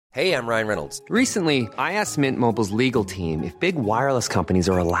Hey, I'm Ryan Reynolds. Recently, I asked Mint Mobile's legal team if big wireless companies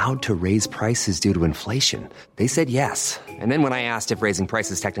are allowed to raise prices due to inflation. They said yes. And then when I asked if raising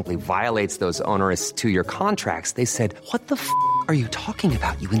prices technically violates those onerous two-year contracts, they said, "What the f*** are you talking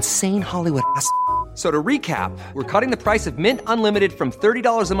about, you insane Hollywood ass?" So to recap, we're cutting the price of Mint Unlimited from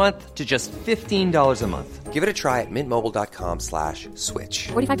 $30 a month to just $15 a month. Give it a try at mintmobile.com/switch.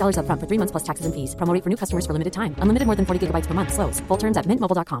 $45 up front for 3 months plus taxes and fees. Promo rate for new customers for limited time. Unlimited more than 40 gigabytes per month. Slows full terms at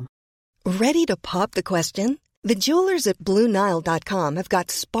mintmobile.com. Ready to pop the question? The jewelers at BlueNile.com have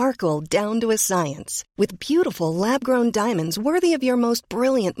got sparkle down to a science with beautiful lab-grown diamonds worthy of your most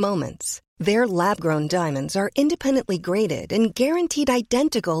brilliant moments. Their lab-grown diamonds are independently graded and guaranteed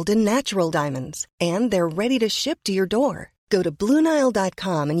identical to natural diamonds, and they're ready to ship to your door. Go to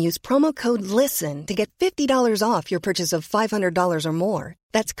BlueNile.com and use promo code LISTEN to get $50 off your purchase of $500 or more.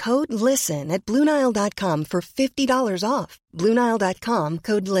 That's code LISTEN at BlueNile.com for $50 off. BlueNile.com,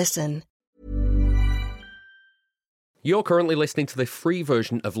 code LISTEN. You're currently listening to the free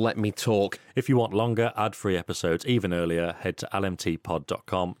version of Let Me Talk. If you want longer, ad-free episodes even earlier, head to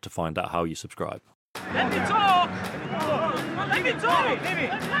lmtpod.com to find out how you subscribe. Let me talk! Let me talk! Let me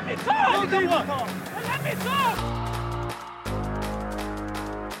talk! Let me talk!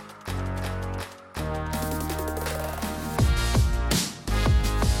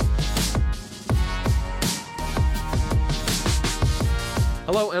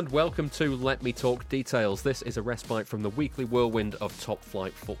 Hello and welcome to Let Me Talk Details. This is a respite from the weekly whirlwind of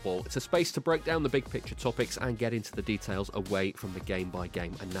top-flight football. It's a space to break down the big-picture topics and get into the details away from the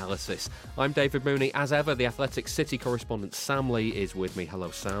game-by-game analysis. I'm David Mooney. As ever, the Athletic City correspondent Sam Lee is with me.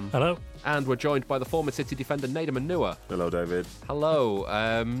 Hello, Sam. Hello. And we're joined by the former City defender Nader Manua. Hello, David. Hello.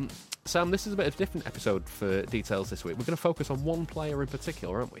 Sam, this is a bit of a different episode for Details this week. We're going to focus on one player in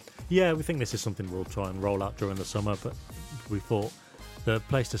particular, aren't we? Yeah, we think this is something we'll try and roll out during the summer, but we thought the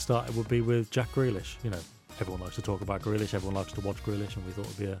place to start would be with Jack Grealish. You know, everyone likes to talk about Grealish, everyone likes to watch Grealish, and we thought it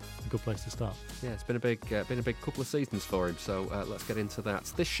would be a good place to start. Yeah, it's been a big couple of seasons for him, so let's get into that.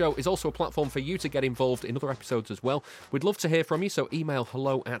 This show is also a platform for you to get involved in other episodes as well. We'd love to hear from you, so email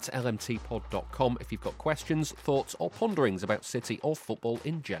hello@lmtpod.com if you've got questions, thoughts, or ponderings about City or football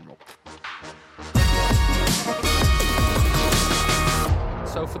in general.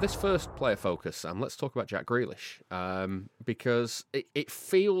 So for this first player focus, Sam, let's talk about Jack Grealish, because it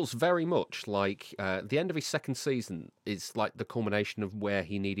feels very much like the end of his second season is like the culmination of where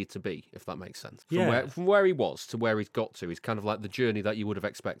he needed to be, if that makes sense. From where he was to where he's got to is kind of like the journey that you would have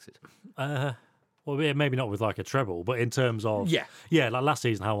expected. Well, maybe not with like a treble, but in terms of... Yeah, like last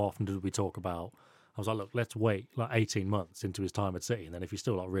season, how often did we talk about... I was like, look, let's wait like 18 months into his time at City, and then if he's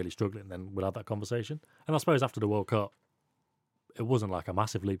still like really struggling, then we'll have that conversation. And I suppose after the World Cup, it wasn't like a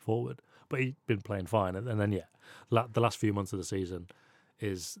massive leap forward, but he'd been playing fine. And then, the last few months of the season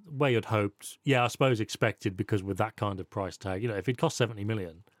is where you'd hoped, I suppose expected, because with that kind of price tag, if he'd cost 70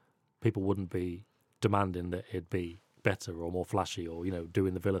 million, people wouldn't be demanding that it'd be better or more flashy or,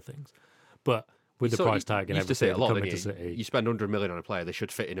 doing the Villa things. But with the price tag and everything coming to City... You spend 100 million on a player, they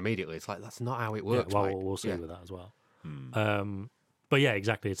should fit in immediately. It's like, that's not how it works. Yeah, we'll see with that as well. But yeah,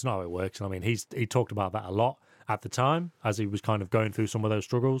 exactly, it's not how it works. And I mean, he talked about that a lot at the time, as he was kind of going through some of those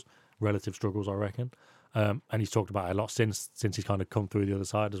struggles, relative struggles, I reckon. And he's talked about it a lot since he's kind of come through the other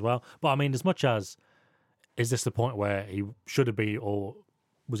side as well. But I mean, as much as, is this the point where he should have been or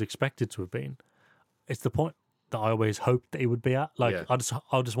was expected to have been? It's the point that I always hoped that he would be at. I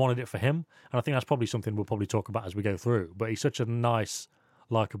just wanted it for him. And I think that's probably something we'll probably talk about as we go through. But he's such a nice,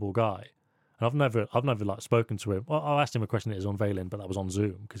 likeable guy. And I've never like spoken to him. Well, I asked him a question at his unveiling, but that was on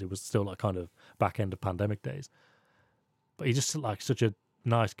Zoom because it was still like kind of back end of pandemic days. But he's just like such a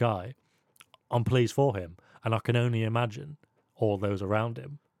nice guy. I'm pleased for him, and I can only imagine all those around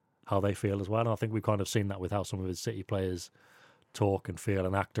him how they feel as well. And I think we've kind of seen that with how some of his City players talk and feel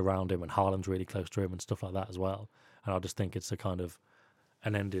and act around him, and Haaland's really close to him and stuff like that as well. And I just think it's a kind of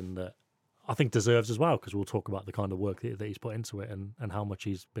an ending that I think deserves as well, because we'll talk about the kind of work that he's put into it and how much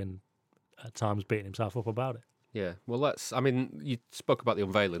he's been at times beating himself up about it. Yeah, well, you spoke about the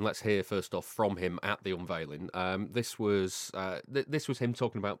unveiling. Let's hear first off from him at the unveiling. This was him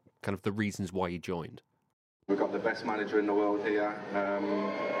talking about kind of the reasons why he joined. We've got the best manager in the world here.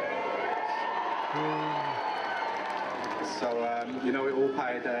 It all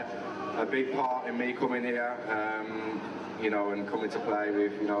played a big part in me coming here, and coming to play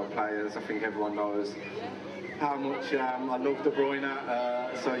with, players. I think everyone knows how much I love De Bruyne,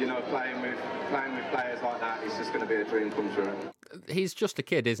 playing with players like that is just going to be a dream come true. He's just a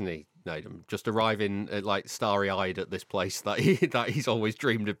kid, isn't he, Nathan? Just arriving like starry-eyed at this place that he's always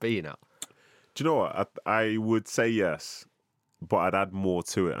dreamed of being at. Do you know what? I would say yes. but I'd add more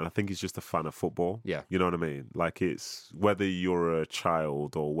to it, and I think he's just a fan of football. Yeah. You know what I mean? Like, it's whether you're a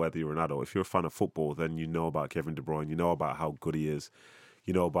child or whether you're an adult, if you're a fan of football, then you know about Kevin De Bruyne, you know about how good he is,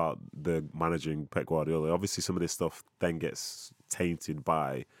 you know about the managing Pep Guardiola. Obviously, some of this stuff then gets tainted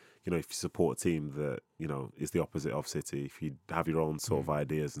by, if you support a team that, is the opposite of City, if you have your own sort of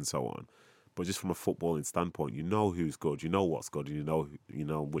ideas and so on. But just from a footballing standpoint, you know who's good, you know what's good, and you know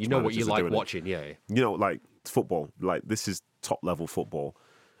which what you managers are like doing watching, it. Like football, like this is top level football,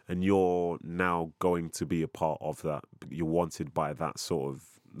 and you're now going to be a part of that. You're wanted by that sort of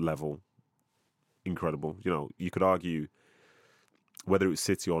level. Incredible. You could argue whether it's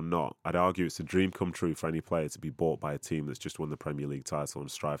City or not. I'd argue it's a dream come true for any player to be bought by a team that's just won the Premier League title and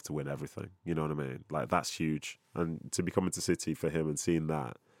strive to win everything. You know what I mean? Like, that's huge. And to be coming to City for him and seeing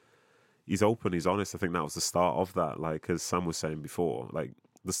that, he's open, he's honest. I think that was the start of that. Like, as Sam was saying before, like,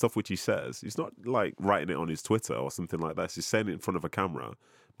 the stuff which he says, he's not, like, writing it on his Twitter or something like that. He's saying it in front of a camera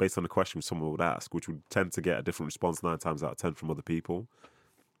based on a question someone would ask, which would tend to get a different response 9 times out of 10 from other people.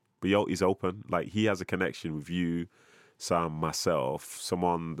 But he's open. Like, he has a connection with you, Sam, myself,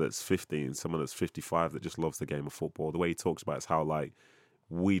 someone that's 15, someone that's 55 that just loves the game of football. The way he talks about it is how, like,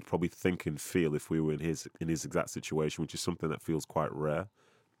 we'd probably think and feel if we were in his exact situation, which is something that feels quite rare.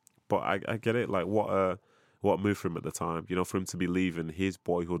 But I get it. Like, what a move for him at the time. For him to be leaving his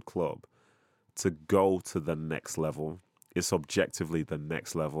boyhood club to go to the next level. It's objectively the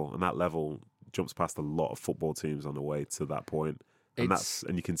next level, and that level jumps past a lot of football teams on the way to that point. And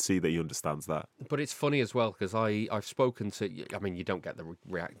you can see that he understands that. But it's funny as well, because I've spoken to, I mean, you don't get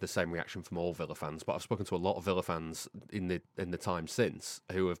the same reaction from all Villa fans, but I've spoken to a lot of Villa fans in the time since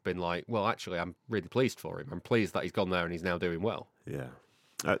who have been like, well, actually, I'm really pleased for him. I'm pleased that he's gone there and he's now doing well. Yeah,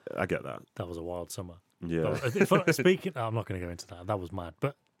 I get that. That was a wild summer. Yeah. Speaking, I'm not going to go into that. That was mad.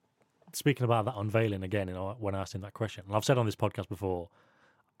 But speaking about that unveiling again, when I asked him that question, and I've said on this podcast before,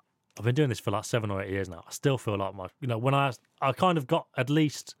 I've been doing this for like 7 or 8 years now. I still feel like when I kind of got at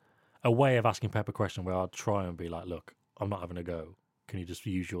least a way of asking Pep a question where I'd try and be like, look, I'm not having a go. Can you just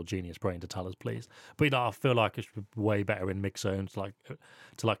use your genius brain to tell us, please? But I feel like it's way better in mix zones,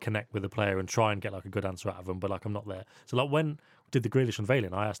 to connect with the player and try and get like a good answer out of them. But like, I'm not there. So like, when we did the Grealish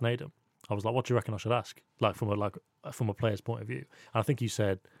unveiling, I asked Nadem. I was like, what do you reckon I should ask? Like, from a player's point of view. And I think you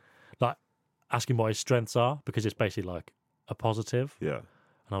said, like, asking what his strengths are, because it's basically like a positive. Yeah.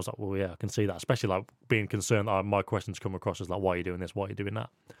 And I was like, well, yeah, I can see that, especially like being concerned that my questions come across as like, why are you doing this? Why are you doing that?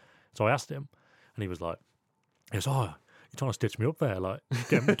 So I asked him, and he was like, you're trying to stitch me up there, like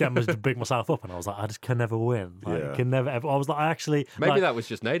get me to big myself up. And I was like, I just can never win. Like, can never ever. I was like, I actually maybe that was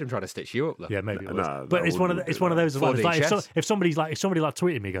just Nadem trying to stitch you up, though. Yeah, maybe it was. But it's one of those as well. It's like if somebody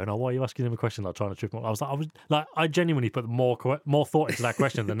tweeted me going, oh, why are you asking him a question like trying to trip him up? I genuinely put more thought into that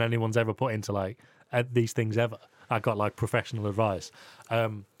question than anyone's ever put into like these things ever. I got like professional advice.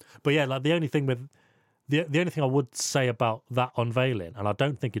 But yeah, like the only thing I would say about that unveiling, and I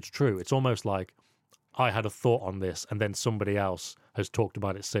don't think it's true, it's almost like I had a thought on this and then somebody else has talked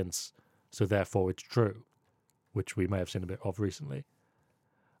about it since, so therefore it's true, which we may have seen a bit of recently.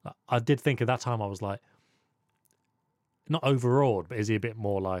 I did think at that time, I was like, not overawed, but is he a bit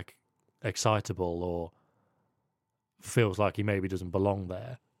more like excitable or feels like he maybe doesn't belong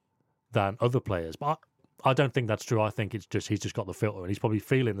there than other players? But I don't think that's true. I think it's just he's just got the filter and he's probably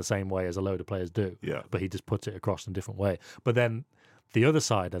feeling the same way as a load of players do. Yeah. But he just puts it across in a different way. But then the other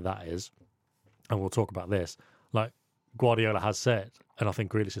side of that is, and we'll talk about this, like Guardiola has said, and I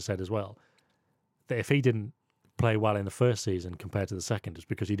think Grealish has said as well, that if he didn't play well in the first season compared to the second, it's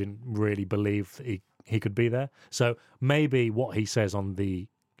because he didn't really believe that he could be there. So maybe what he says on the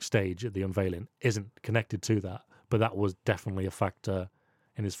stage at the unveiling isn't connected to that, but that was definitely a factor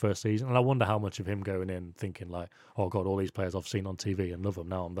in his first season. And I wonder how much of him going in thinking like, oh God, all these players I've seen on TV and love them,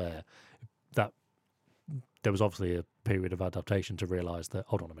 now I'm there, that there was obviously a period of adaptation to realise that,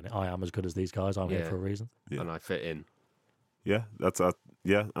 hold on a minute, I am as good as these guys, I'm here for a reason. Yeah. And I fit in. Yeah,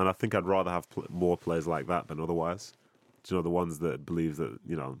 and I think I'd rather have more players like that than otherwise. The ones that believe that,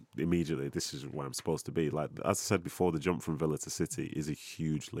 immediately this is where I'm supposed to be. Like, as I said before, the jump from Villa to City is a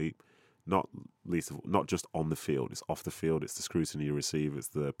huge leap. Not just on the field, it's off the field, it's the scrutiny you receive, it's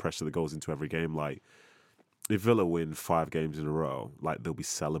the pressure that goes into every game. Like, if Villa win 5 games in a row, like, they'll be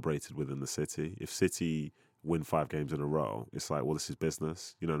celebrated within the city. If City win 5 games in a row, it's like, well, this is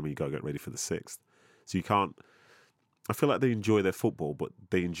business. You know what I mean? You got to get ready for the 6th. So you can't... I feel like they enjoy their football, but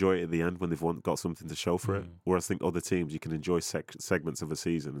they enjoy it at the end when they've got something to show for it. Whereas I think other teams, you can enjoy segments of a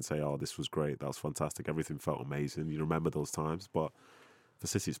season and say, oh, this was great, that was fantastic, everything felt amazing. You remember those times, but for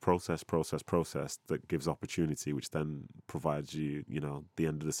City, it's process that gives opportunity, which then provides you, the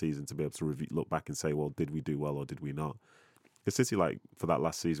end of the season to be able to look back and say, well, did we do well or did we not? Because City, like for that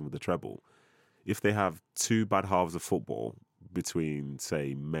last season with the treble, if they have 2 bad halves of football between,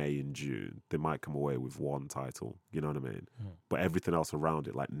 say, May and June, they might come away with 1 title. You know what I mean? But everything else around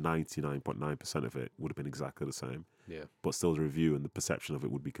it, like 99.9% of it, would have been exactly the same. Yeah. But still, the review and the perception of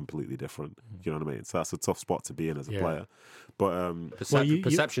it would be completely different. You know what I mean? So that's a tough spot to be in as a player. But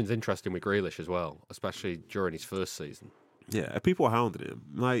perception's interesting with Grealish as well, especially during his first season. yeah, people are hounding him.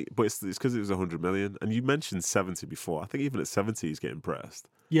 Like, but it's because it was 100 million. And you mentioned 70 before. I think even at 70, he's getting pressed.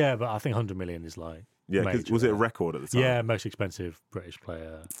 Yeah, but I think 100 million is like. Yeah, 'cause was it a record at the time? Yeah, most expensive British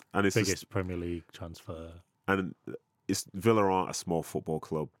player, and it's biggest Premier League transfer. And it's Villa aren't a small football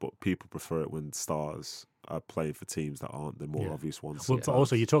club, but people prefer it when stars are playing for teams that aren't the more obvious ones. Well, but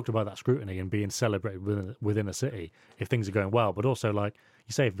also, you talked about that scrutiny and being celebrated within a city if things are going well. But also, like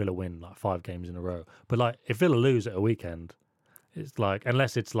you say, if Villa win like 5 games in a row, but like if Villa lose at a weekend, it's like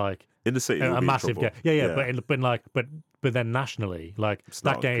unless it's like in the city, a massive game. Yeah. But then nationally, like It's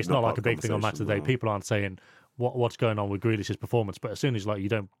that not- game, it's it's not not part like a of the big thing on Match of the Day. conversation, no. People aren't saying what's going on with Grealish's performance. But as soon as like you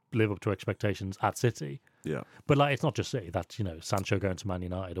don't live up to expectations at City, Yeah. but like it's not just City. That's Sancho going to Man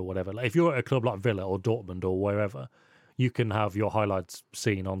United or whatever. Like if you're at a club like Villa or Dortmund or wherever, you can have your highlights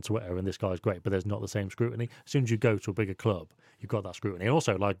seen on Twitter and this guy's great, but there's not the same scrutiny. As soon as you go to a bigger club, you've got that scrutiny. And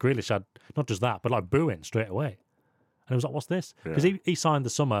also, like Grealish had not just that, but like booing straight away. And it was like, what's this? Because he signed the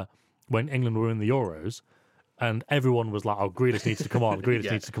summer when England were in the Euros, and everyone was like, oh, Grealish needs to come on,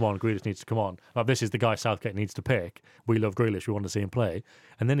 Grealish needs to come on, Grealish needs to come on. Like, this is the guy Southgate needs to pick. We love Grealish, we want to see him play.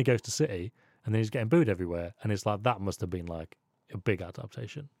 And then he goes to City, and then he's getting booed everywhere. And it's like, that must have been like a big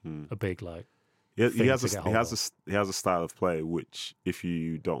adaptation, a big like. He has a style of play which, if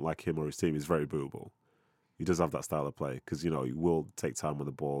you don't like him or his team, is very booable. He does have that style of play because he will take time on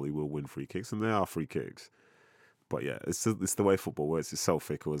the ball, he will win free kicks, and they are free kicks. But yeah, it's the way football works. It's so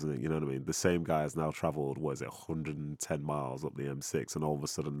fickle, isn't it? You know what I mean? The same guy has now travelled, 110 miles up the M6, and all of a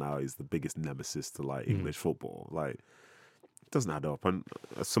sudden now he's the biggest nemesis to like English football. Like, it doesn't add up. And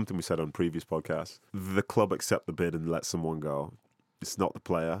something we said on previous podcasts: the club accept the bid and let someone go. It's not the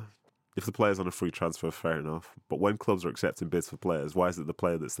player. If the player's on a free transfer, fair enough. But when clubs are accepting bids for players, why is it the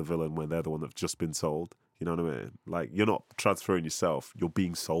player that's the villain when they're the one that's just been sold? You know what I mean? Like, you're not transferring yourself. You're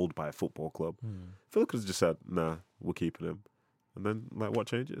being sold by a football club. Villa could have just said, nah, we're keeping him. And then, like, what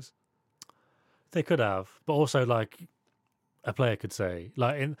changes? They could have. But also, like, a player could say,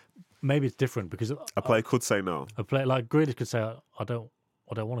 like, maybe it's different because... A player could say no. A player, like, Grealish could say, I don't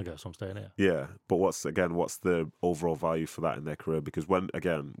want to go, so I'm staying here. Yeah, but what's the overall value for that in their career? Because when,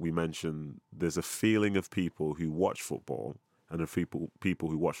 again, we mentioned there's a feeling of people who watch football and of people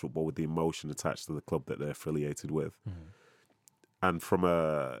who watch football with the emotion attached to the club that they're affiliated with. And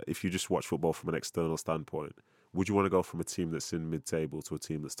if you just watch football from an external standpoint, would you want to go from a team that's in mid-table to a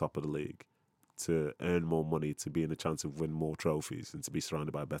team that's top of the league to earn more money, to be in a chance of win more trophies and to be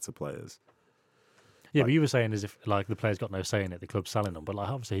surrounded by better players? Yeah, but you were saying as if like the player's got no say in it, the club's selling them, but like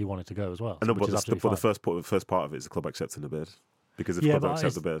obviously he wanted to go as well. I know, but the first part of it is the club accepting the bid. Because if the club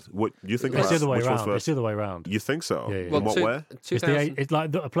accepts the bid, what you think? It's the other way which around. one's It's the other way around. You think so? Yeah. In what way? It's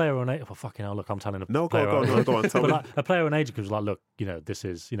like a player or an agent. Well, fucking hell! Look, I'm telling a No, player. go on, tell but me. like, a player or an agent was like, look, this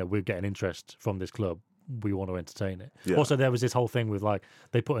is, we're getting interest from this club. We want to entertain it. Yeah. Also, there was this whole thing with like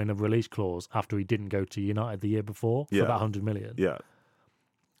they put in a release clause after he didn't go to United the year before for that 100 million. Yeah.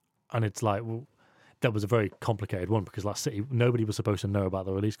 And it's like, well, that was a very complicated one because like City, nobody was supposed to know about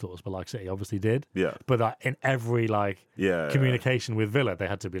the release clause, but like City obviously did. Yeah. But that in every communication with Villa, they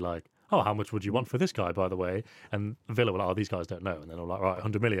had to be like, oh, how much would you want for this guy, by the way? And Villa were like, oh, these guys don't know. And then they were like, right,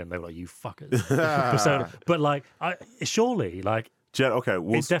 100 million. They were like, you fuckers. but like, surely, like, Okay,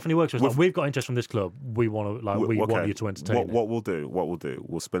 it definitely works. Like, we've got interest from this club. We want to, like, we want you to entertain it. What we'll do,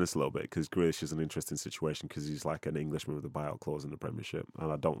 we'll spin this a little bit because Grealish is an interesting situation because he's like an Englishman with a buyout clause in the Premiership,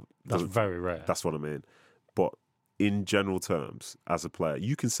 and That's very rare. That's what I mean. But in general terms, as a player,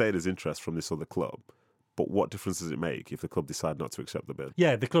 you can say there's interest from this other club, but what difference does it make if the club decide not to accept the bid?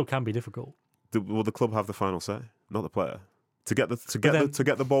 Yeah, the club can be difficult. Will the club have the final say, not the player? To get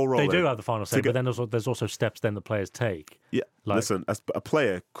the ball rolling, they do have the final say. But then there's also steps then the players take. Yeah, listen, a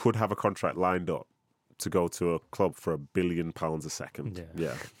player could have a contract lined up to go to a club for £1 billion a second.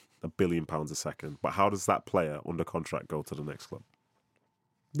 Yeah, £1 billion a second. But how does that player under contract go to the next club?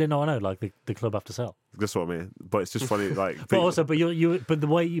 Yeah, no, I know. Like the club have to sell. That's what I mean. But it's just funny. Like, but the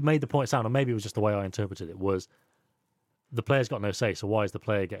way you made the point sound, or maybe it was just the way I interpreted it, was the player's got no say. So why is the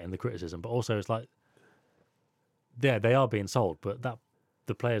player getting the criticism? But also, it's like, yeah, they are being sold, but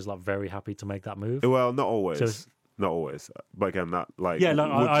the player's like very happy to make that move. Well, not always. So Not always, but again, that like Yeah,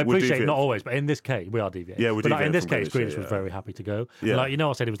 like, I would appreciate deviate- not always, but in this case, we are deviating. Yeah, we're but like, in deviating this from case, Grealish, Grealish was yeah. very happy to go. Yeah. Like,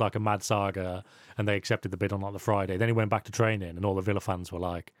 I said it was like a mad saga, and they accepted the bid on like the Friday. Then he went back to training, and all the Villa fans were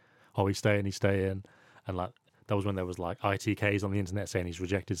like, "Oh, he's staying," and like that was when there was like ITKs on the internet saying he's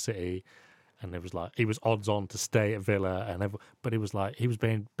rejected City, and it was like he was odds on to stay at Villa, but it was like he was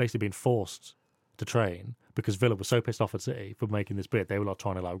basically being forced to train because Villa was so pissed off at City for making this bid. They were like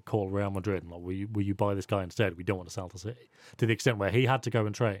trying to like call Real Madrid and like, will you buy this guy instead? We don't want to sell to City. To the extent where he had to go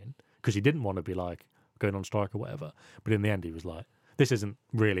and train because he didn't want to be like going on strike or whatever. But in the end, he was like, this isn't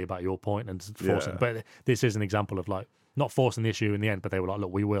really about your point and forcing. Yeah. But this is an example of like not forcing the issue in the end. But they were like,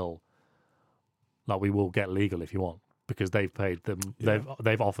 look, we will get legal if you want. Because they've paid them,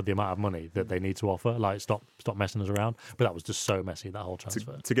 they've offered the amount of money that they need to offer. Like, stop messing us around. But that was just so messy, that whole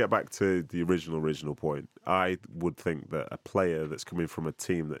transfer. To get back to the original point, I would think that a player that's coming from a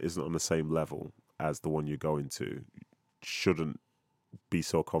team that isn't on the same level as the one you're going to shouldn't be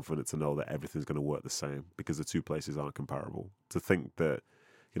so confident to know that everything's going to work the same because the two places aren't comparable. To think that,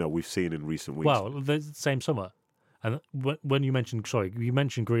 we've seen in recent weeks. Well, the same summer, and when you mentioned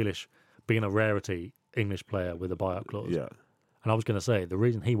Grealish being a rarity English player with a buyout clause. Yeah. And I was going to say the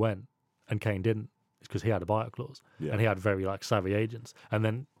reason he went and Kane didn't is because he had a buyout clause and he had very like savvy agents. And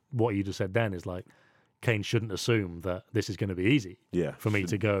then what you just said then is like Kane shouldn't assume that this is going to be easy for me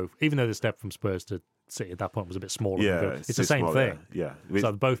to go, even though the step from Spurs to City at that point was a bit smaller. Yeah, it's the same thing. Yeah.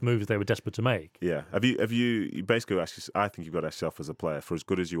 So both moves they were desperate to make. Yeah. Have you basically I think you've got to ask yourself as a player, for as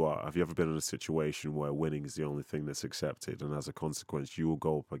good as you are, have you ever been in a situation where winning is the only thing that's accepted, and as a consequence you will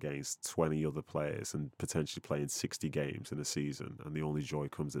go up against 20 other players and potentially playing 60 games in a season, and the only joy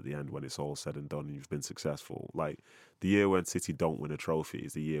comes at the end when it's all said and done and you've been successful? Like, the year when City don't win a trophy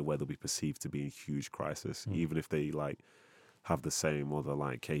is the year where they'll be perceived to be in huge crisis, even if they have the same other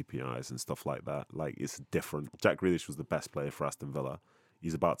like KPIs and stuff like that. Like, it's different. Jack Grealish was the best player for Aston Villa.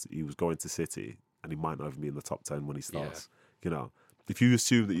 He was going to City, and he might not even be in the top 10 when he starts. If you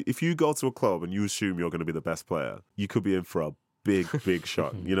assume that if you go to a club and you assume you're going to be the best player, you could be in for a big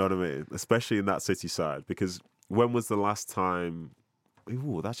shock. You know what I mean? Especially in that City side, because when was the last time?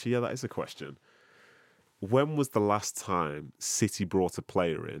 Ooh, actually, yeah, that is a question. When was the last time City brought a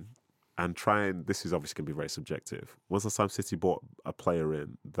player in? And this is obviously going to be very subjective. When's the last time City brought a player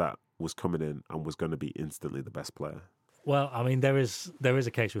in that was coming in and was going to be instantly the best player? Well, I mean, there is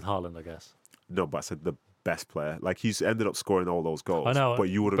a case with Haaland, I guess. No, but I said the best player. Like, he's ended up scoring all those goals. I know, but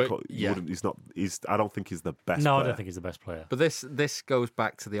you wouldn't. yeah. He's not. I don't think he's the best. No, player. I don't think he's the best player. But this goes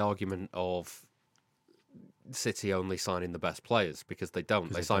back to the argument of City only signing the best players, because they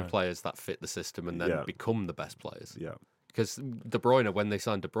don't. They sign players that fit the system and then become the best players. Yeah. Because De Bruyne, when they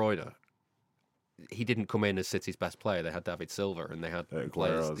signed De Bruyne, he didn't come in as City's best player. They had David Silva and they had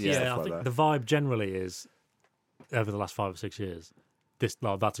players. Yeah, I think the vibe generally is, over the last 5 or 6 years,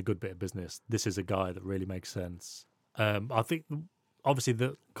 that's a good bit of business. This is a guy that really makes sense. I think, obviously,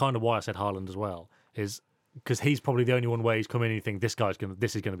 the kind of why I said Haaland as well is because he's probably the only one where he's come in and you think this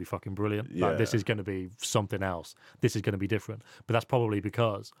is going to be fucking brilliant. Yeah. Like, this is going to be something else. This is going to be different. But that's probably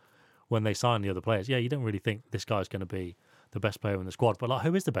because when they sign the other players, you don't really think this guy's going to be the best player in the squad. But like,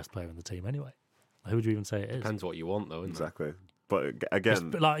 who is the best player in the team anyway? Who would you even say it is? Depends what you want, though, isn't Exactly. But again,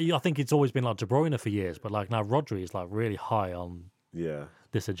 but like, I think it's always been like De Bruyne for years, but like now Rodri is like really high on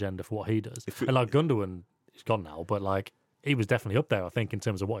this agenda for what he does. And like Gundogan, he's gone now, but like he was definitely up there, I think, in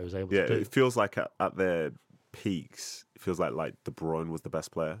terms of what he was able to do. It feels like at their peaks, it feels like De Bruyne was the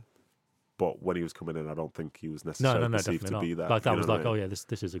best player. But when he was coming in, I don't think he was necessarily perceived to be that. Like, that was like, oh yeah, this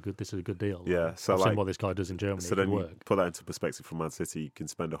is a good deal. Yeah, so I've like seen what this guy does in Germany. So then you put that into perspective from Man City. You can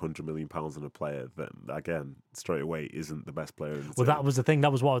spend £100 million on a player that, again, straight away isn't the best player in the team. That was the thing.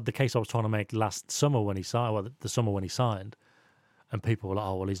 That was the case I was trying to make last summer when he signed. Well, the summer when he signed, and people were like,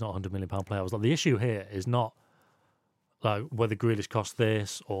 "Oh, well, he's not £100 million player." I was like, the issue here is not like whether Grealish cost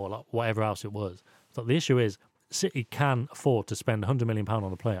this or like whatever else it was. So the issue is, City can afford to spend £100 million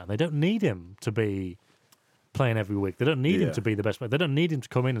on a player, and they don't need him to be playing every week. They don't need him to be the best player. They don't need him to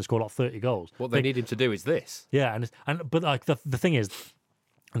come in and score like 30 goals. What they need him to do is this. Yeah, but like the thing is,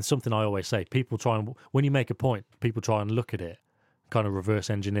 and something I always say, people try and, when you make a point, people try and look at it, kind of reverse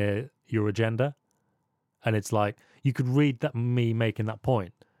engineer your agenda, and it's like you could read that me making that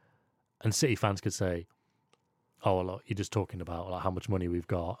point, and City fans could say, "Oh, well, look, you're just talking about like how much money we've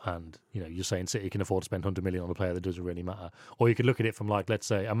got, and you're saying City can afford to spend £100 million on a player that doesn't really matter." Or you could look at it from like, let's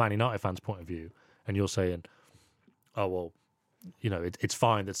say, a Man United fan's point of view, and you're saying, "Oh, well, it's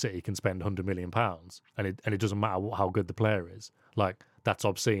fine that City can spend £100 million, and it doesn't matter how good the player is. Like, that's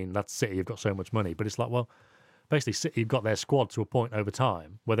obscene. That's City. You've got so much money." But it's like, well, basically, City got their squad to a point over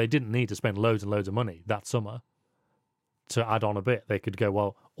time where they didn't need to spend loads and loads of money that summer. to add on a bit, they could go,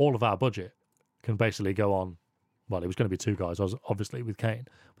 well, all of our budget can basically go on, well, it was going to be 2 guys, obviously, with Kane,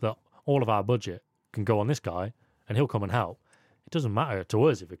 but all of our budget can go on this guy, and he'll come and help. It doesn't matter to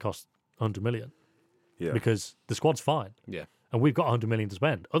us if it costs 100 million, because the squad's fine. Yeah. And we've got 100 million to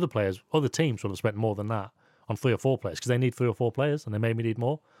spend. Other teams will have spent more than that on 3 or 4 players, because they need 3 or 4 players, and they maybe need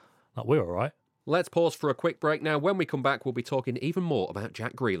more. Like, we're all right. Let's pause for a quick break now. When we come back, we'll be talking even more about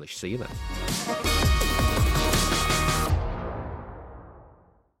Jack Grealish. See you then.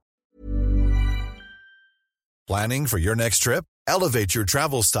 Planning for your next trip? Elevate your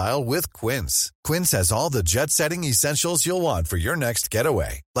travel style with Quince. Quince has all the jet-setting essentials you'll want for your next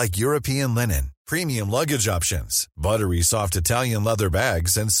getaway, like European linen, premium luggage options, buttery soft Italian leather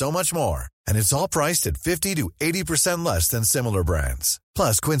bags, and so much more. And it's all priced at 50 to 80% less than similar brands.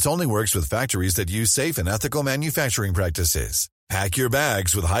 Plus, Quince only works with factories that use safe and ethical manufacturing practices. Pack your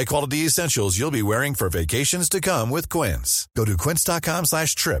bags with high-quality essentials you'll be wearing for vacations to come with Quince. Go to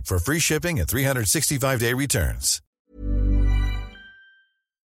quince.com/trip for free shipping and 365-day returns.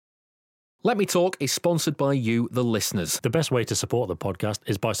 Let Me Talk is sponsored by you, the listeners. The best way to support the podcast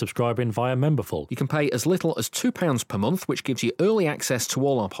is by subscribing via Memberful. You can pay as little as £2 per month, which gives you early access to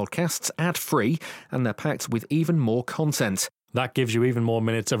all our podcasts ad-free, and they're packed with even more content. That gives you even more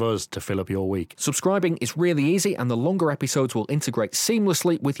minutes of us to fill up your week. Subscribing is really easy, and the longer episodes will integrate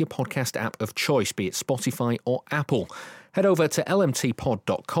seamlessly with your podcast app of choice, be it Spotify or Apple. Head over to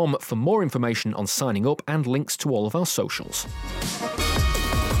lmtpod.com for more information on signing up and links to all of our socials.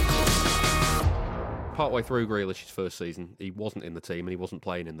 Partway through Grealish's first season, he wasn't in the team and he wasn't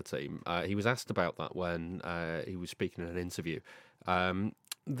playing in the team. He was asked about that when he was speaking in an interview.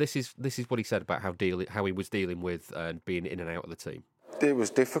 This is what he said about how he was dealing with being in and out of the team. It was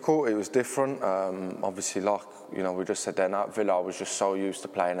difficult, it was different. Obviously, like we just said then, at Villa I was just so used to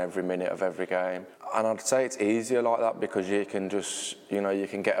playing every minute of every game. And I'd say it's easier like that because you can just, you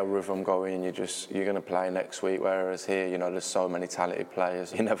can get a rhythm going, you're going to play next week, whereas here, there's so many talented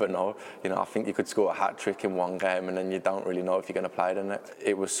players, you never know. I think you could score a hat-trick in one game and then you don't really know if you're going to play the next.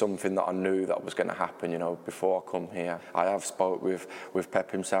 It was something that I knew that was going to happen, before I come here. I have spoke with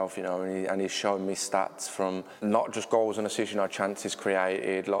Pep himself, and he's shown me stats from not just goals and assists, chances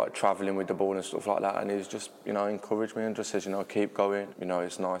created, like travelling with the ball and stuff like that, and he's just, encouraged me and just says, keep going.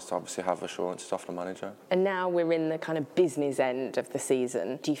 It's nice to obviously have assurances off the manager. And now we're in the kind of business end of the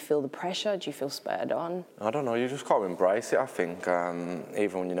season. Do you feel the pressure? Do you feel spurred on? I don't know, you just got to embrace it, I think.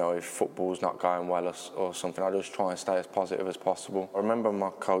 Even when, if football's not going well or something, I just try and stay as positive as possible. I remember my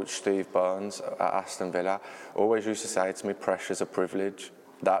coach, Steve Burns, at Aston Villa, always used to say to me, pressure's a privilege.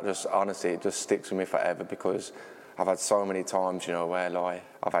 That just, honestly, it just sticks with me forever because I've had so many times, where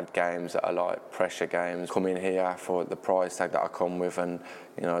I've had games that are like pressure games, come in here for the price tag that I come with, and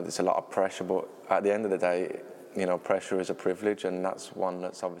there's a lot of pressure, but at the end of the day, pressure is a privilege, and that's one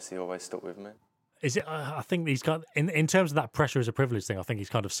that's obviously always stuck with me. Is it? I think he's kind of, in terms of that pressure is a privilege thing, I think he's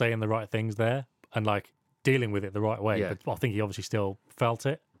kind of saying the right things there and dealing with it the right way. Yeah. But I think he obviously still felt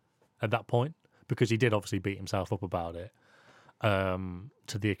it at that point because he did obviously beat himself up about it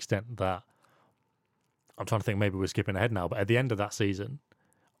to the extent that I'm trying to think, maybe we're skipping ahead now, but at the end of that season,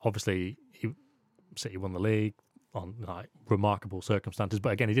 obviously City won the league on remarkable circumstances,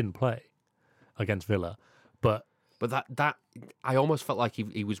 but again, he didn't play against Villa. But that I almost felt like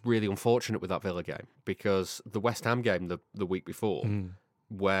he was really unfortunate with that Villa game because the West Ham game the week before,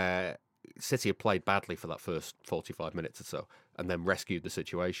 where City had played badly for that first 45 minutes or so and then rescued the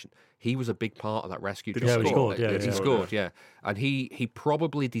situation. He was a big part of that rescue. He scored. He scored. And he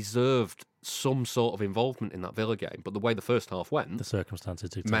probably deserved some sort of involvement in that Villa game, but the way the first half went, the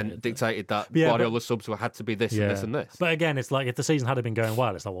circumstances dictated that Guardiola's subs had to be this and this and this. But again, it's like if the season had been going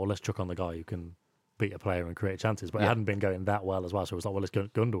well, it's like, well, let's chuck on the guy who can beat a player and create chances. But it hadn't been going that well as well, so it was like, well, let's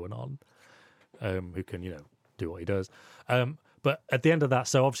get Gundogan on, who can do what he does. But at the end of that,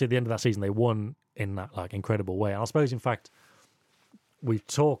 so obviously at the end of that season, they won in that incredible way. And I suppose, in fact, we've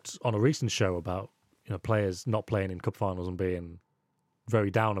talked on a recent show about players not playing in cup finals and being very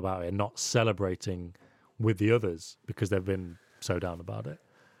down about it and not celebrating with the others because they've been so down about it.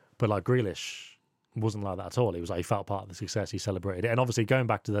 But Grealish wasn't like that at all. He was he felt part of the success. He celebrated it. And obviously going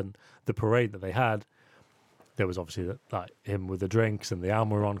back to the parade that they had, there was obviously him with the drinks and the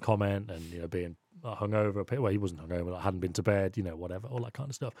Almiron comment and being hungover. Well, he wasn't hungover, hadn't been to bed, whatever, all that kind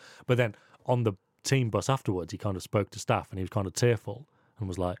of stuff. But then on the team bus afterwards, he kind of spoke to staff and he was kind of tearful and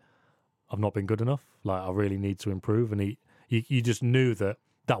was like, I've not been good enough. I really need to improve. And you just knew that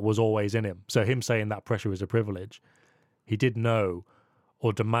was always in him. So him saying that pressure is a privilege, he did know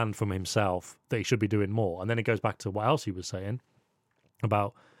or demand from himself that he should be doing more. And then it goes back to what else he was saying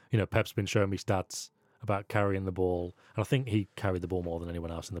about, Pep's been showing me stats about carrying the ball. And I think he carried the ball more than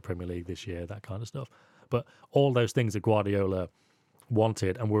anyone else in the Premier League this year, that kind of stuff. But all those things that Guardiola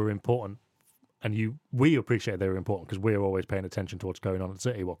wanted and were important, and we appreciate they were important because we're always paying attention to what's going on at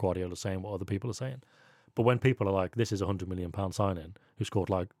City, what Guardiola's saying, what other people are saying. But when people are like, this is a £100 million signing who scored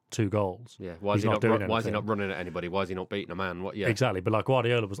like 2 goals. Yeah, why is he not running at anybody? Why is he not beating a man? What? Yeah, exactly. But like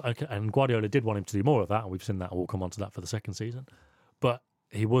Guardiola was, and Guardiola did want him to do more of that, and we've seen that, and we'll come on to that for the second season. But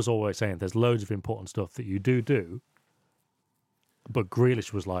he was always saying there's loads of important stuff that you do. But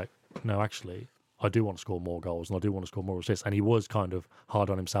Grealish was like, no, actually, I do want to score more goals and I do want to score more assists. And he was kind of hard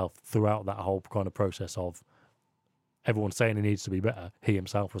on himself throughout that whole kind of process of everyone saying he needs to be better. He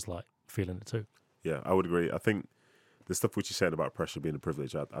himself was like feeling it too. Yeah, I would agree. I think the stuff which you said about pressure being a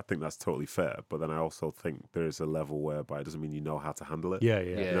privilege, I think that's totally fair. But then I also think there is a level whereby it doesn't mean you know how to handle it. Yeah.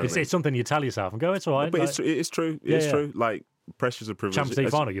 You know It's something you tell yourself and go, it's all right. But it's true. It's true. Like, pressure's a privilege. Champions League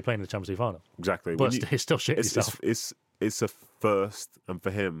final, you're playing the Champions League final. Exactly. But it's still shit yourself. It's a first, and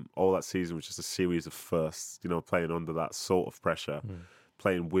for him, all that season was just a series of firsts, playing under that sort of pressure,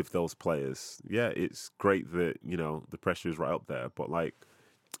 playing with those players. Yeah, it's great that, the pressure is right up there, but like,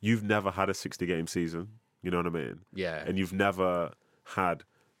 you've never had a 60-game season, you know what I mean? Yeah. And you've never had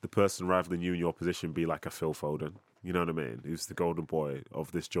the person rivaling you in your position be like a Phil Foden. You know what I mean? Who's the golden boy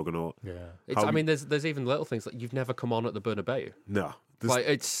of this juggernaut? Yeah. There's even little things like you've never come on at the Bernabeu. No. Like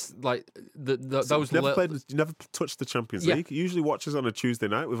it's like those you never touched the Champions League. You usually watches on a Tuesday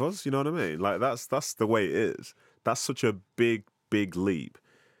night with us. You know what I mean? Like that's the way it is. That's such a big leap,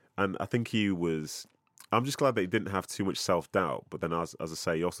 and I think he was. I'm just glad that he didn't have too much self-doubt. But then, as I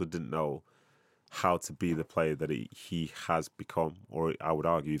say, he also didn't know how to be the player that he has become, or I would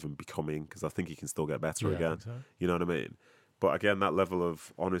argue even becoming, because I think he can still get better again. So. You know what I mean? But again, that level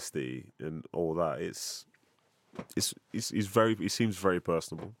of honesty and all that, he seems very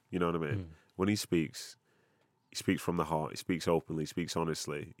personable. You know what I mean? When he speaks from the heart. He speaks openly, speaks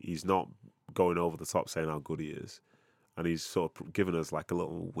honestly. He's not going over the top saying how good he is. And he's sort of given us like a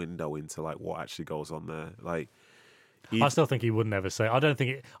little window into like what actually goes on there. Like, I still think he would never say.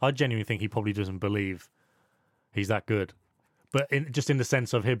 I genuinely think he probably doesn't believe he's that good. But just in the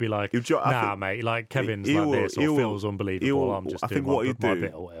sense of he'd be like, mate, like Kevin's like this, or Phil's unbelievable. I'm just doing my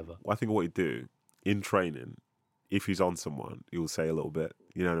bit or whatever. I think what he'd do in training, if he's on someone, he'll say a little bit.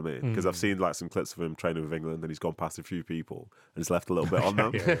 You know what I mean? Because I've seen like some clips of him training with England, and he's gone past a few people and he's left a little bit on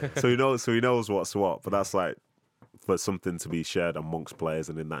them. So he knows what's what. But that's like for something to be shared amongst players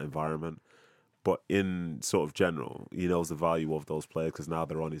and in that environment. But in sort of general, he knows the value of those players because now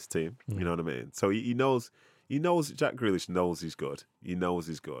they're on his team. You know what I mean? So he knows. Jack Grealish knows he's good. He knows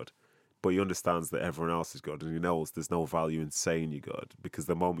he's good. But he understands that everyone else is good, and he knows there's no value in saying you're good, because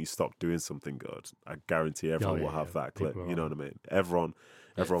the moment you stop doing something good, I guarantee everyone will have that clip. You know what I mean? Everyone.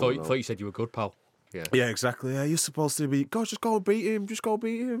 Thought you said you were good, pal. Yeah, exactly. Yeah, you're supposed to be. God, just go and beat him. Just go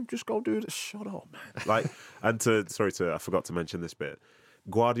beat him. Just go do this. Shut up, man. Like, I forgot to mention this bit.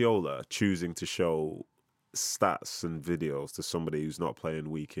 Guardiola choosing to show stats and videos to somebody who's not playing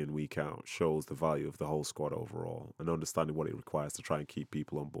week in, week out shows the value of the whole squad overall, and understanding what it requires to try and keep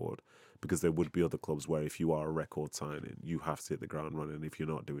people on board. Because there would be other clubs where if you are a record signing, you have to hit the ground running. If you're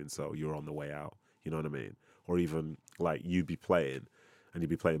not doing so, you're on the way out. You know what I mean? Or even like you'd be playing and you'd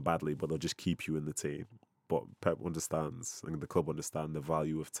be playing badly, but they'll just keep you in the team. But Pep understands, and the club understand the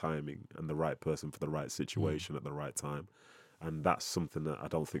value of timing and the right person for the right situation at the right time. And that's something that I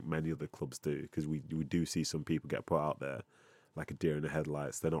don't think many other clubs do, because we do see some people get put out there like a deer in the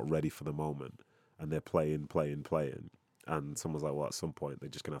headlights. They're not ready for the moment, and they're playing. And someone's like, well, at some point, they're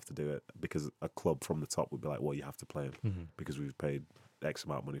just going to have to do it, because a club from the top would be like, well, you have to play him because we've paid X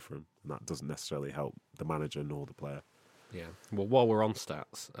amount of money for him. And that doesn't necessarily help the manager nor the player. Yeah. Well, while we're on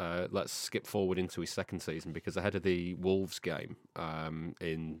stats, let's skip forward into his second season, because ahead of the Wolves game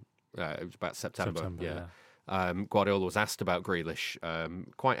it was about September. Guardiola was asked about Grealish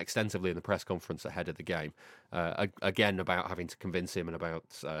quite extensively in the press conference ahead of the game, again about having to convince him and about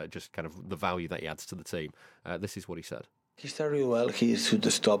just kind of the value that he adds to the team. This is what he said. He started really well. He should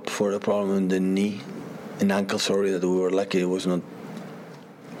stop for a problem in the knee and ankle. Sorry that we were lucky it was not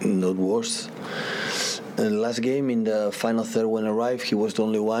worse. Last game in the final third when arrived, he was the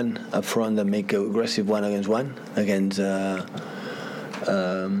only one up front that make an aggressive 1-against-1 against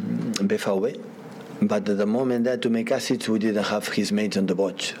BVB. But at the moment that to make assets, we didn't have his mates on the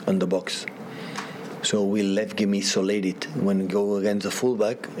box. So we left him isolated. When we go against the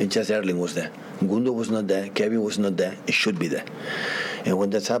fullback, it's just Erling was there. Gundo was not there. Kevin was not there. It should be there. And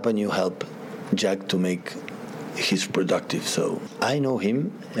when that's happened, you help Jack to make his productive. So I know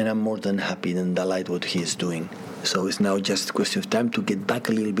him, and I'm more than happy and delighted what he is doing. So it's now just a question of time to get back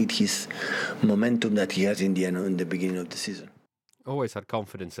a little bit his momentum that he has in the beginning of the season. Always had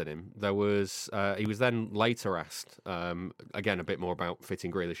confidence in him. There was he was then later asked again a bit more about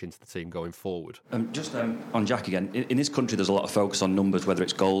fitting Grealish into the team going forward. Just on Jack again. In this country, there's a lot of focus on numbers, whether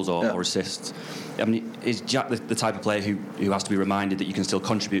it's goals or assists. I mean, is Jack the type of player who has to be reminded that you can still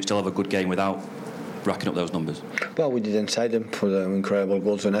contribute, still have a good game without racking up those numbers? Well, we didn't cite him for the incredible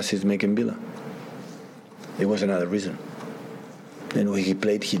goals and assists making Villa. It was another reason. And when he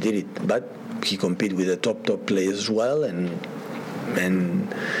played, he did it. But he competed with the top players as well, and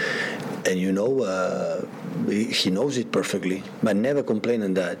you know, he knows it perfectly, but never complain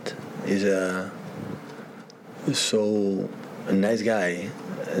on that. He's so a nice guy.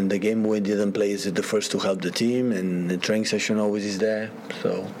 And the game we didn't play is the first to help the team, and the training session always is there.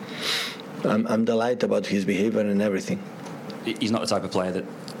 So I'm delighted about his behavior and everything. He's not the type of player that,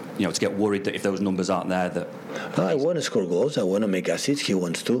 you know, to get worried that if those numbers aren't there, that... I want to score goals, I want to make assists, he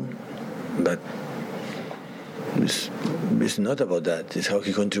wants to, but it's not about that. It's how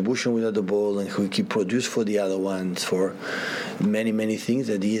he contribution without the ball and how he produce for the other ones, for many things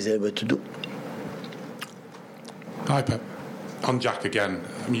that he is able to do. Hi, Pep. I'm Jack again.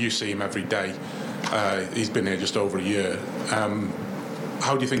 I mean, you see him every day. He's been here just over a year.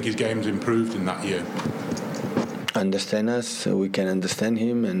 How do you think his game's improved in that year? Understand us, so we can understand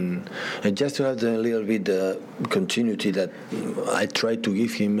him, and just to have the little bit continuity that I try to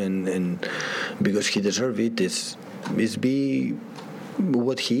give him, and because he deserves it, is be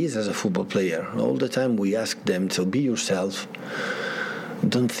what he is as a football player. All the time we ask them, so be yourself.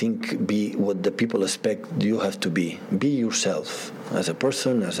 Don't think be what the people expect you have to be. Be yourself as a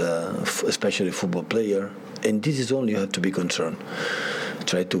person, especially a football player, and this is all you have to be concerned.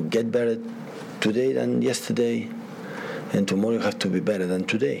 Try to get better today than yesterday, and tomorrow you have to be better than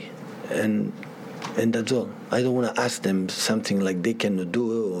today, and that's all. I don't want to ask them something like they cannot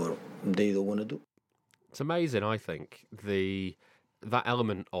do or they don't want to do. It's amazing, I think, that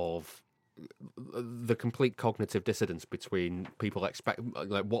element of the complete cognitive dissonance between people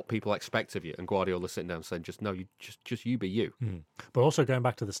what people expect of you, and Guardiola sitting down saying, "Just no, you just you be you." But also going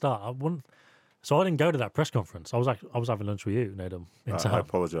back to the start, So I didn't go to that press conference. I was having lunch with you, Nadum. I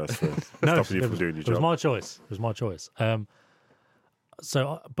apologise for stopping you from doing your job. It was my choice. It was my choice.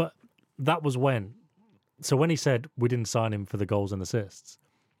 But that was when. So when he said we didn't sign him for the goals and assists,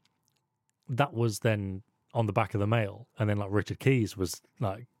 that was then on the back of the Mail, and then like Richard Keys was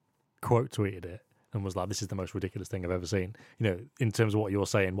like quote tweeted it and was like, "This is the most ridiculous thing I've ever seen." You know, in terms of what you're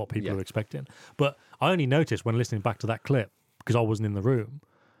saying, what people are expecting. But I only noticed when listening back to that clip, because I wasn't in the room.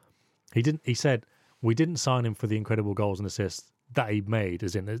 He said, we didn't sign him for the incredible goals and assists that he made,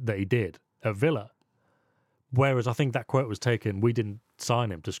 as in that he did at Villa. Whereas I think that quote was taken, we didn't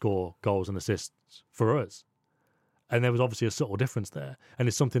sign him to score goals and assists for us. And there was obviously a subtle difference there. And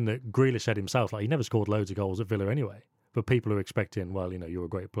it's something that Grealish said himself, like he never scored loads of goals at Villa anyway. But people are expecting, well, you know, you're a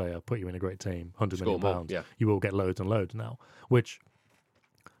great player, put you in a great team, £100 million, you will get loads and loads now, which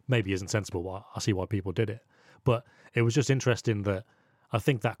maybe isn't sensible. I see why people did it. But it was just interesting that I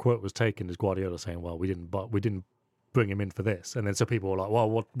think that quote was taken as Guardiola saying, "Well, we didn't bring him in for this," and then some people were like, "Well,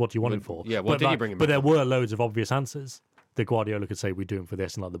 what do you want him for?" Yeah, what did you bring him in? But there were loads of obvious answers that Guardiola could say, "We do him for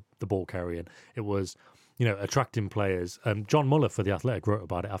this," and like the ball carrying. It was, you know, attracting players. John Muller for the Athletic wrote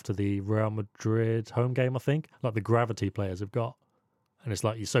about it after the Real Madrid home game, I think. Like the gravity players have got, and it's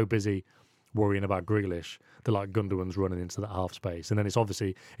like you're so busy worrying about Grealish that like Gundogan's running into that half space, and then it's on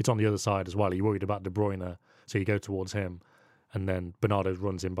the other side as well. You're worried about De Bruyne, so you go towards him. And then Bernardo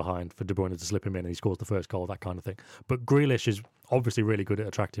runs in behind for De Bruyne to slip him in and he scores the first goal, that kind of thing. But Grealish is obviously really good at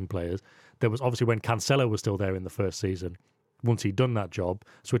attracting players. There was obviously when Cancelo was still there in the first season, once he'd done that job,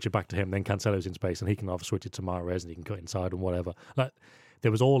 switch it back to him, then Cancelo's in space and he can either switch it to Mahrez and he can cut inside and whatever. Like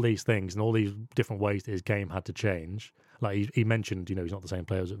there was all these things and all these different ways that his game had to change. Like he mentioned, you know, he's not the same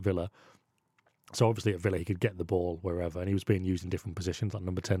player as at Villa. So obviously at Villa he could get the ball wherever and he was being used in different positions, like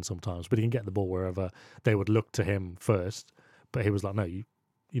number 10 sometimes, but he can get the ball wherever. They would look to him first. But he was like, no, you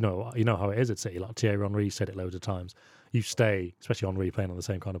know how it is at City. Like Thierry Henry said it loads of times. You stay, especially Henry playing on the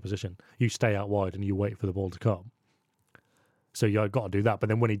same kind of position. You stay out wide and you wait for the ball to come. So you've got to do that. But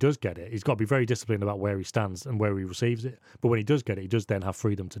then when he does get it, he's got to be very disciplined about where he stands and where he receives it. But when he does get it, he does then have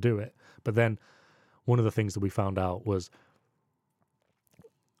freedom to do it. But then one of the things that we found out was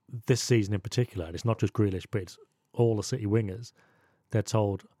this season in particular, and it's not just Grealish, but it's all the City wingers, they're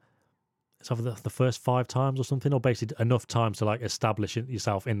told it's either the first 5 times or something, or basically enough time to like establish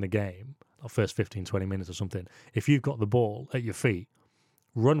yourself in the game, like first 15, 20 minutes or something. If you've got the ball at your feet,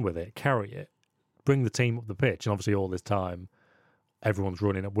 run with it, carry it, bring the team up the pitch. And obviously all this time, everyone's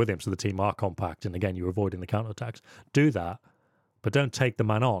running up with him, so the team are compact, and again, you're avoiding the counter-attacks. Do that, but don't take the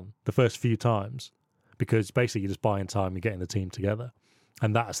man on the first few times, because basically you're just buying time and getting the team together.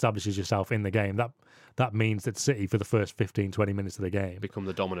 And that establishes yourself in the game. That means that City, for the first 15, 20 minutes of the game, become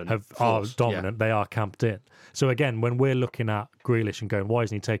the dominant are dominant. Yeah. They are camped in. So again, when we're looking at Grealish and going, why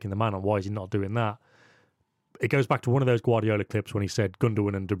isn't he taking the man on? Why is he not doing that? It goes back to one of those Guardiola clips when he said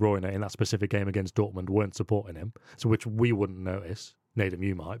Gundogan and De Bruyne in that specific game against Dortmund weren't supporting him, so which we wouldn't notice. Nadem,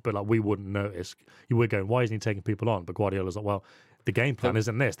 you might, but like we wouldn't notice. You were going, why isn't he taking people on? But Guardiola's like, well, the game plan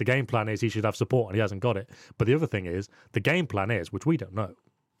isn't this. The game plan is he should have support, and he hasn't got it. But the other thing is, the game plan is, which we don't know,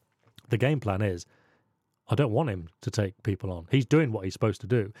 the game plan is, I don't want him to take people on. He's doing what he's supposed to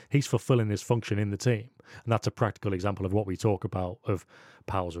do. He's fulfilling his function in the team. And that's a practical example of what we talk about of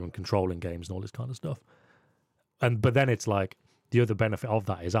Pausa and controlling games and all this kind of stuff. But then it's like, the other benefit of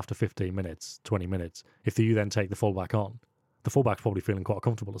that is after 15 minutes, 20 minutes, if you then take the fullback on, the fullback's probably feeling quite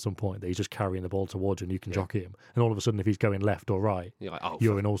comfortable at some point that he's just carrying the ball towards you and you can jockey him. And all of a sudden, if he's going left or right,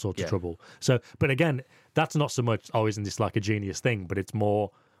 you're in all sorts of trouble. So, but again, that's not so much, isn't this like a genius thing? But it's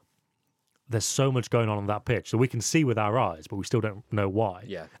more, there's so much going on that pitch. So we can see with our eyes, but we still don't know why.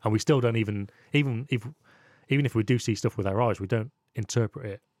 Yeah. And we still don't even if we do see stuff with our eyes, we don't interpret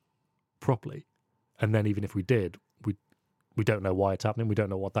it properly. And then even if we did, we don't know why it's happening. We don't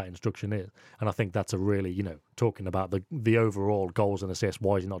know what that instruction is. And I think that's a really, talking about the overall goals and assists.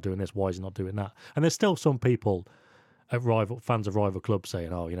 Why is he not doing this? Why is he not doing that? And there's still some people, fans of rival clubs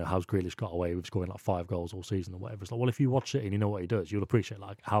saying, how's Grealish got away with scoring like 5 goals all season or whatever. It's like, well, if you watch it and you know what he does, you'll appreciate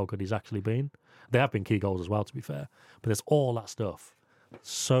like how good he's actually been. There have been key goals as well, to be fair. But there's all that stuff,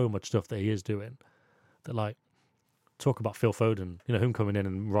 so much stuff that he is doing that, like, talk about Phil Foden, him coming in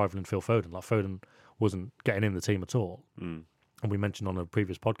and rivaling Phil Foden. Like, Foden wasn't getting in the team at all. And we mentioned on a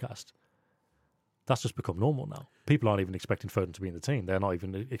previous podcast, that's just become normal now. People aren't even expecting Foden to be in the team. They're not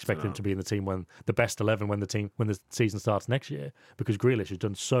even expecting him to be in the team when the best 11 when the season starts next year, because Grealish has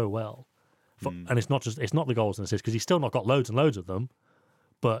done so well. And it's not the goals and assists, because he's still not got loads and loads of them,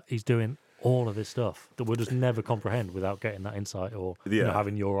 but he's doing all of this stuff that we'll just never comprehend without getting that insight or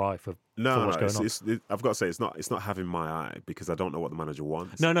having your eye for what's going on. I've got to say, it's not having my eye, because I don't know what the manager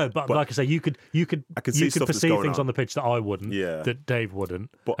wants. No, but like I say, you could perceive things on the pitch that I wouldn't, that Dave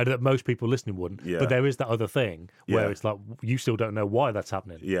wouldn't, and that most people listening wouldn't. But there is that other thing where it's like you still don't know why that's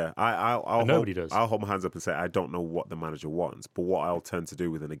happening. Yeah, nobody does. I'll hold my hands up and say I don't know what the manager wants, but what I'll tend to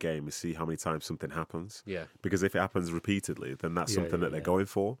do within a game is see how many times something happens. Yeah, because if it happens repeatedly, then that's something that they're going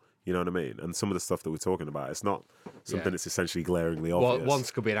for. You know what I mean? And some of the stuff that we're talking about, it's not something that's essentially glaringly obvious. Once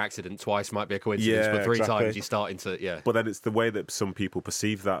could be an accident, twice might be a coincidence, but 3 times you're starting to, But then it's the way that some people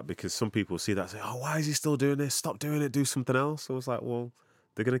perceive that, because some people see that and say, why is he still doing this? Stop doing it, do something else. So it's like, well,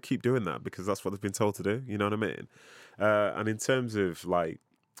 they're going to keep doing that because that's what they've been told to do. You know what I mean? And in terms of, like,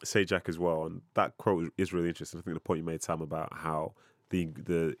 say Jack as well, and that quote is really interesting. I think the point you made, Tam, about how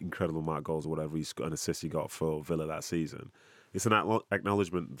the incredible amount of goals or whatever he's got, an assist he got for Villa that season, it's an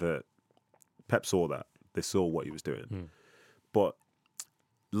acknowledgement that Pep saw that. They saw what he was doing. But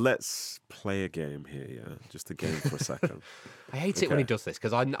let's play a game here, just a game for a second. I hate it when he does this,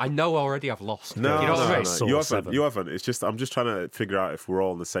 because I know already I've lost. No, you know what I mean? You haven't. It's just I'm just trying to figure out if we're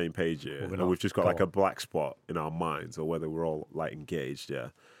all on the same page here, and we've just got like a black spot in our minds, or whether we're all like engaged.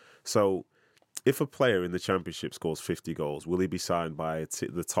 Yeah. So, if a player in the Championship scores 50 goals, will he be signed by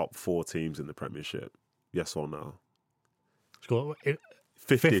the top 4 teams in the Premiership? Yes or no?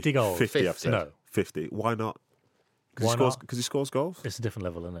 50 goals. 50, I've said. No. 50. Why not? Why Because he scores goals? It's a different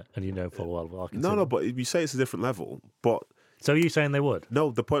level, isn't it? And you know full well. No, but you say it's a different level. But so are you saying they would?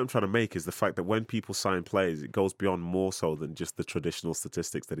 No, the point I'm trying to make is the fact that when people sign players, it goes beyond more so than just the traditional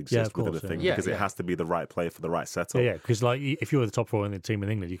statistics that exist within a thing. Because it has to be the right player for the right setup. Yeah, because like if you were the top 4 in the team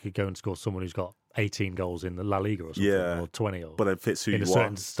in England, you could go and score someone who's got 18 goals in the La Liga or something, or 20, or but then fits who you are. In a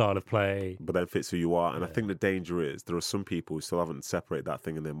certain style of play. But then fits who you are. And I think the danger is there are some people who still haven't separated that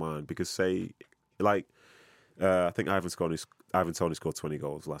thing in their mind. Because say, like, I think Ivan Toney scored 20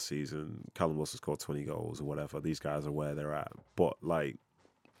 goals last season. Callum Wilson scored 20 goals or whatever. These guys are where they're at. But, like,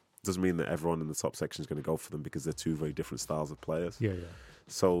 doesn't mean that everyone in the top section is going to go for them, because they're 2 very different styles of players. Yeah.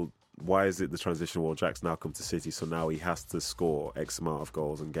 So why is it the transition? Well, Jack's now come to City, so now he has to score X amount of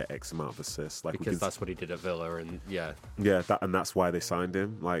goals and get X amount of assists. Like, because that's what he did at Villa, and and that's why they signed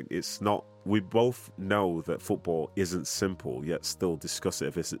him. Like, it's not we both know that football isn't simple, yet still discuss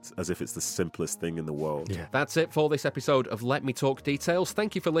it as if it's the simplest thing in the world. Yeah. That's it for this episode of Let Me Talk Details.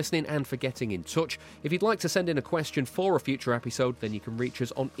 Thank you for listening and for getting in touch. If you'd like to send in a question for a future episode, then you can reach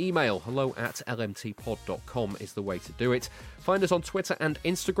us on email. hello@lmtpod.com is the way to do it. Find us on Twitter and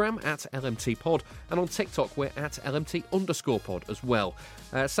Instagram at LMTpod, and on TikTok we're at LMT_pod as well.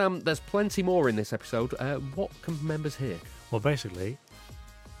 Sam, there's plenty more in this episode. What can members hear? Well, basically,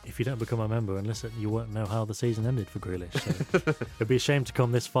 if you don't become a member and listen, you won't know how the season ended for Grealish. So it'd be a shame to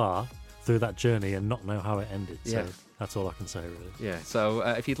come this far through that journey and not know how it ended. So that's all I can say, really. Yeah, so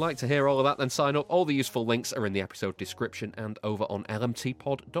if you'd like to hear all of that, then sign up. All the useful links are in the episode description and over on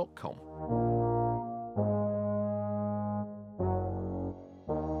lmtpod.com.